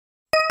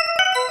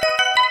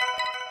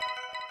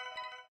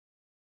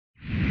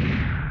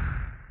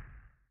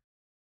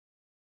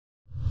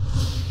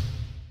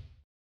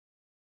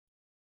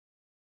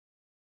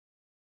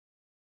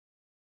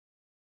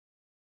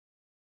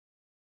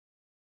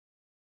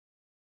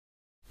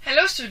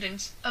Hello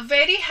students, a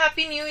very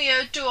happy new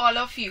year to all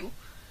of you.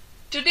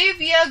 Today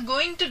we are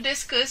going to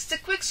discuss the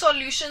quick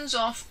solutions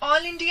of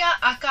All India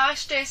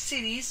Aakash Test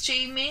Series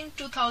JEE Main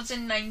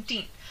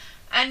 2019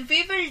 and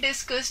we will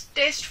discuss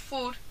test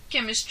 4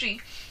 chemistry.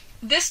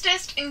 This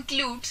test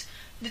includes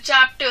the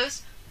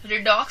chapters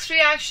redox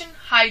reaction,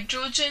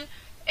 hydrogen,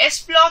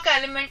 S block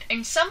element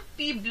and some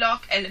P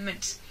block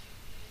elements.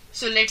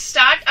 So let's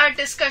start our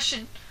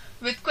discussion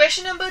with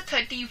question number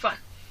 31.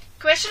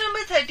 Question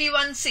number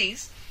 31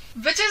 says,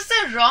 which is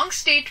the wrong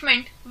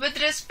statement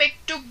with respect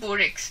to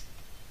borax?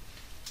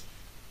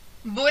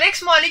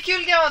 Borax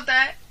molecule क्या होता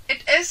है?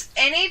 It is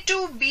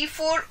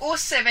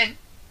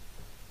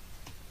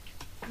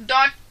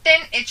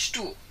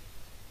Na2B4O7.10H2.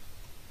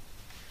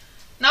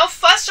 Now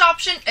first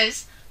option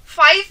is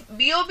 5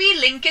 BOB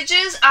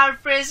linkages are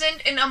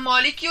present in a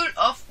molecule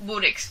of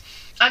borax.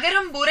 अगर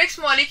हम borax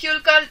molecule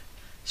का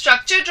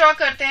structure draw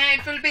करते हैं,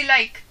 it will be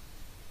like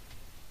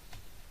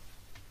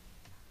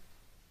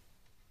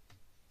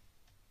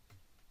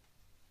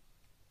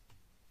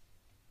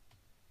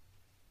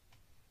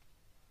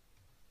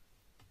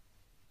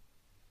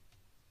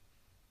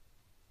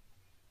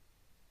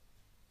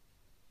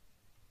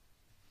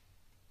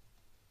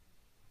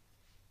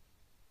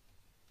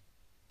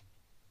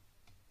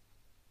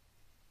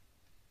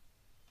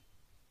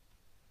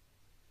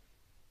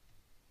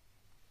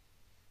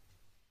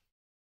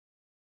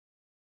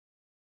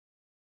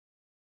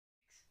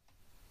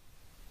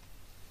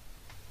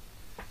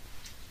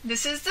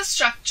this is the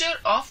structure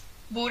of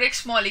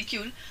borax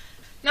molecule.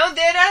 Now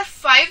there are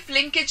 5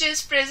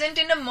 linkages present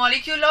in a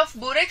molecule of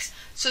borax,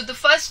 so the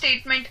first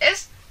statement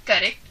is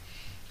correct.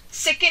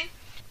 Second,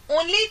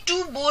 only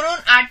 2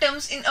 boron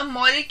atoms in a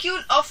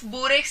molecule of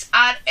borax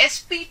are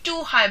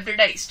sp2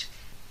 hybridized.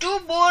 2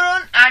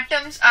 boron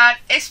atoms are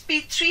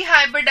sp3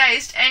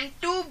 hybridized and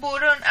 2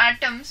 boron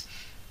atoms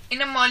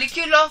in a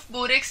molecule of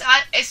borax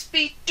are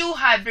sp2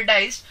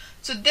 hybridized.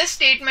 So this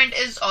statement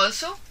is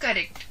also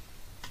correct.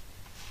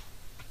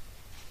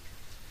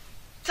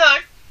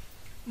 Third,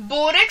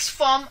 borax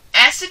form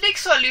acidic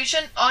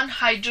solution on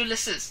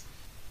hydrolysis.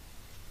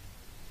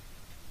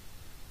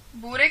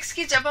 Borax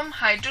की जब हम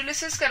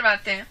hydrolysis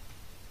करवाते हैं,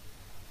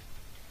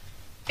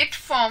 it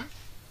form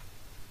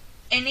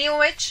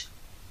NaOH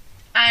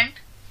and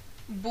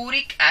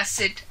boric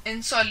acid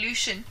in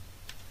solution.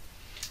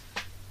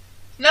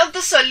 Now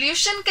the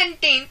solution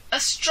contain a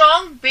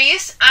strong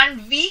base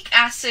and weak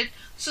acid,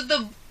 so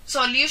the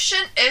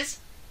solution is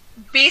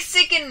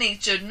basic in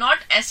nature, not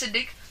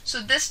acidic. So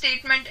this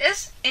statement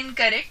is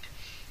incorrect.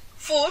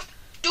 Fourth,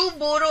 2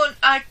 boron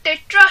are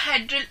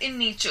tetrahedral in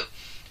nature.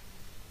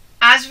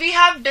 As we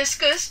have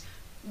discussed,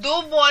 2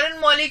 boron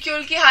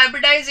molecule की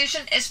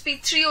hybridization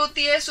sp3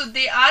 होती है, so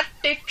they are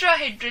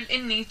tetrahedral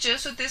in nature.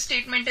 So this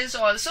statement is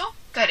also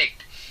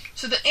correct.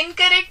 So the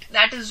incorrect,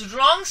 that is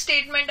wrong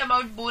statement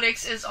about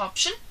borax is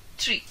option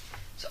 3.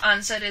 So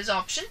answer is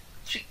option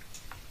 3.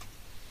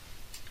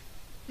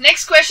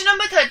 Next, question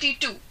number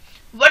 32.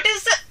 What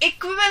is the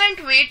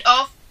equivalent weight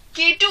of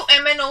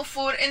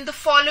K2MnO4 in the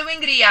following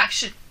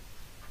reaction?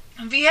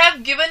 We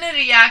have given a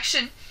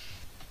reaction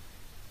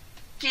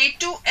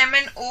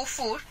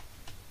K2MnO4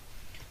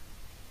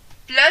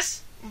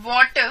 plus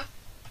water,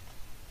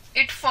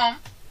 it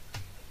form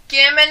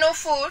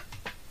KMnO4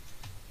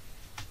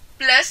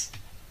 plus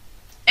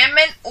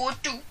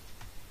MnO2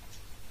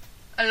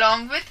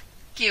 along with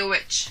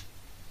KOH.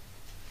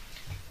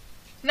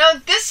 Now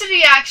this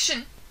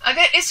reaction,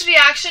 अगर इस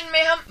reaction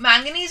में हम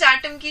manganese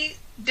atom की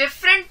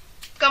different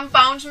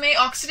compounds में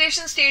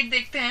oxidation state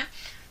देखते हैं,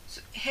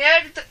 so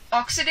here the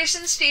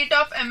oxidation state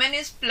of Mn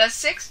is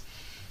 +6,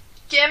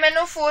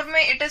 KMnO4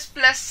 में it is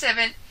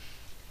 +7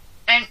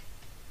 and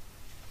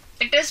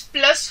it is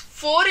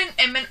 +4 in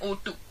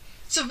MnO2.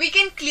 So we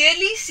can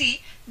clearly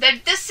see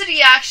that this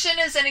reaction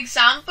is an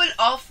example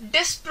of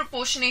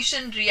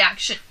disproportionation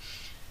reaction.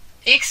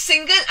 एक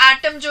single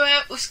atom जो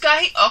है उसका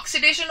ही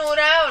oxidation हो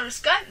रहा है और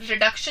उसका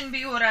reduction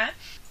भी हो रहा है.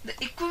 The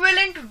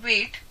equivalent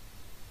weight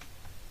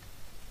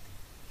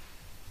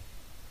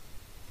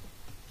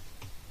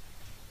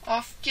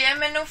of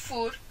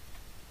KMnO4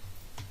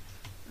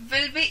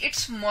 will be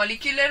its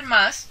molecular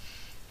mass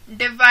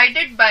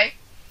divided by,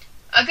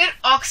 अगर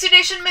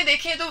oxidation में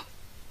देखें तो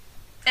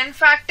n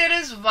factor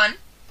is 1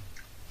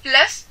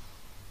 plus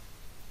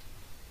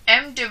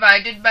m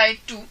divided by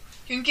 2,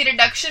 क्योंकि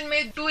reduction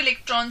में 2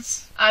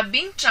 electrons are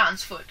being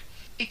transferred.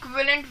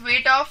 Equivalent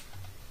weight of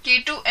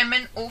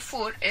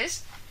K2MnO4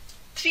 is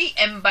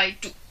 3m by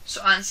 2.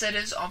 So answer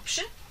is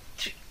option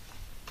 3.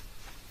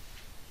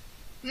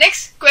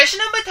 Next, question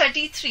number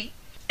 33.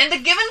 In the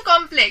given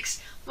complex,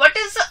 what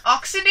is the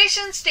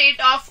oxidation state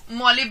of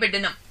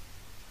molybdenum?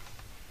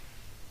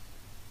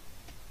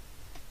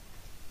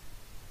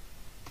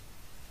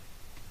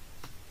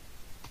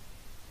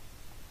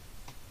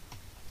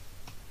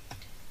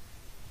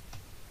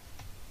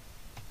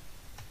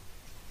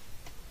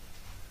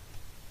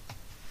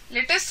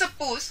 Let us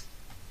suppose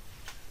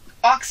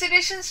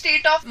oxidation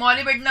state of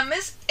molybdenum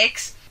is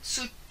X.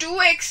 So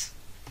 2X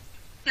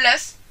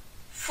plus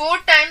 4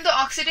 times the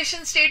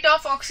oxidation state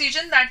of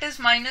oxygen, that is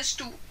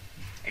 -2.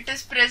 It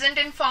is present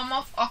in form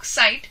of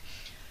oxide.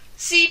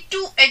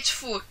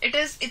 C2H4, it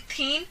is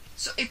ethene.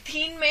 So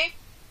ethene mein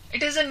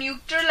it is a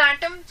neutral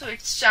atom, so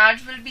its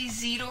charge will be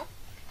 0.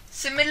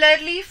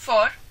 Similarly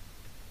for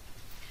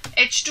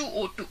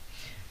H2O2,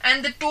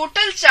 and the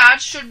total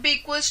charge should be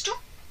equals to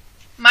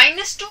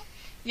 -2.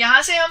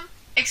 यहाँ से हम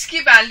x की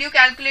value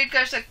calculate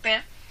कर सकते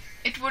हैं.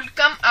 It would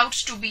come out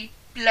to be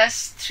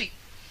 +3.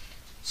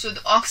 So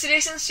the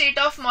oxidation state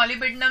of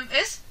molybdenum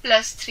is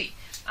 +3.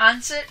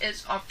 Answer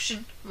is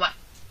option 1.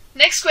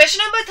 Next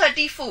question number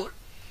 34.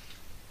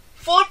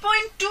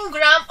 4.2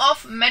 gram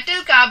of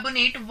metal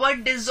carbonate were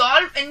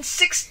dissolved in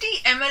 60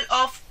 ml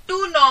of 2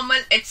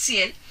 normal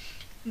HCl.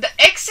 The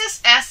excess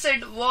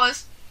acid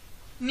was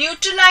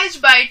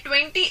neutralized by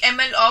 20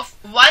 ml of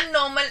 1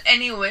 normal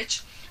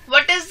NaOH.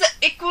 What is the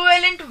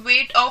equivalent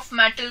weight of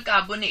metal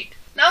carbonate?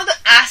 Now the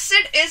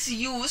acid is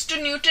used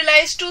to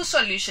neutralize 2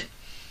 solution.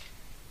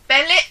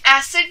 पहले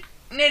acid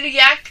ने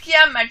react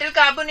किया metal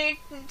carbonate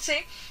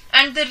से,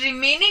 and the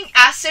remaining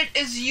acid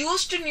is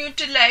used to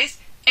neutralize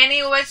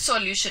NaOH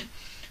solution.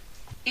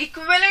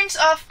 Equivalents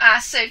of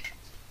acid,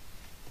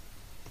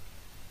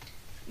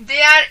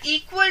 they are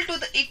equal to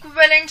the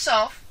equivalents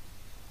of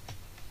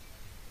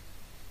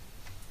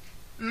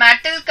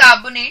metal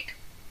carbonate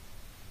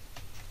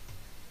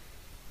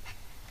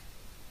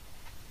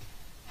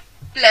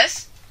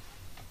plus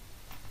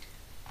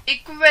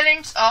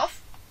equivalents of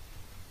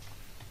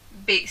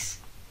base.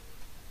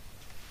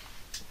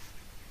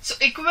 So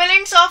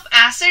equivalents of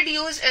acid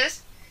use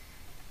is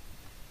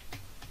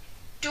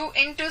 2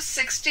 into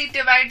 60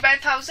 divided by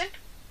 1000,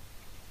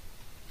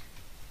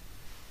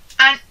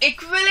 and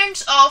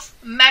equivalents of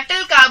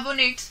metal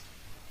carbonates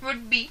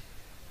would be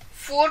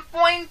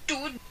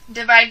 4.2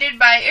 divided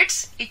by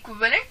its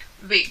equivalent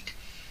weight,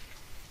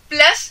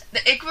 plus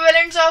the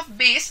equivalents of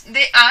base,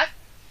 they are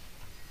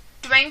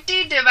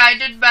 20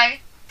 divided by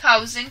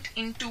 1000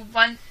 into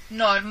 1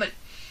 normal.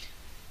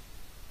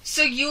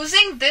 So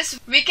using this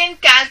we can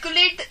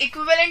calculate the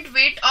equivalent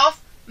weight of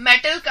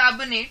metal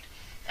carbonate,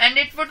 and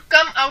it would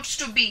come out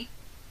to be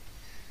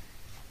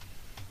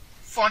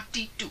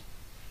 42.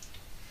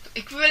 So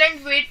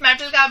equivalent weight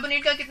metal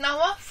carbonate का कितना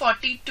हुआ?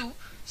 42.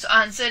 So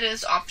answer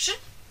is option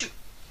 2.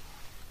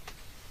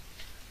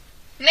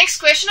 Next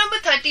question number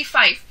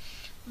 35.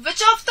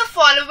 Which of the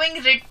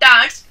following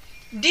retards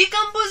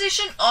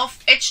decomposition of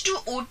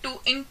H2O2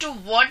 into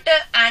water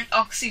and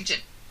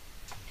oxygen?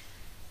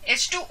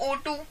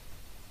 H2O2,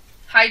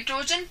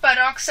 hydrogen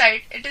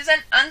peroxide, it is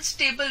an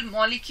unstable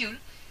molecule,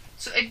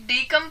 so it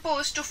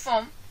decomposes to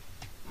form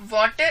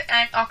water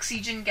and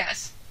oxygen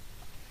gas.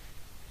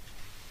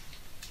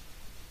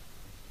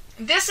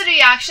 This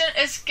reaction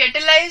is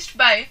catalyzed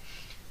by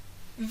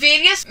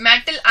various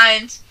metal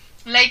ions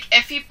like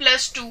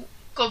Fe+2,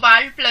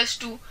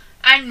 cobalt+2,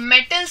 and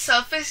metal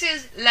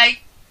surfaces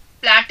like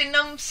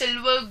platinum,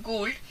 silver,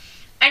 gold,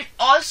 and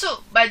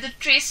also by the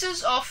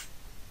traces of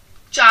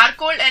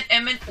charcoal and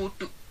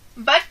MnO2.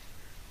 But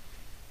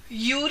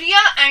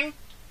urea and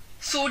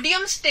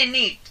sodium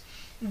stenate,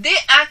 they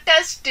act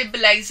as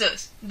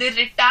stabilizers. They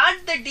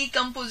retard the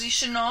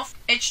decomposition of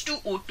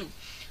H2O2.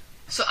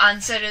 So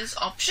answer is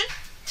option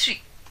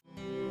 3.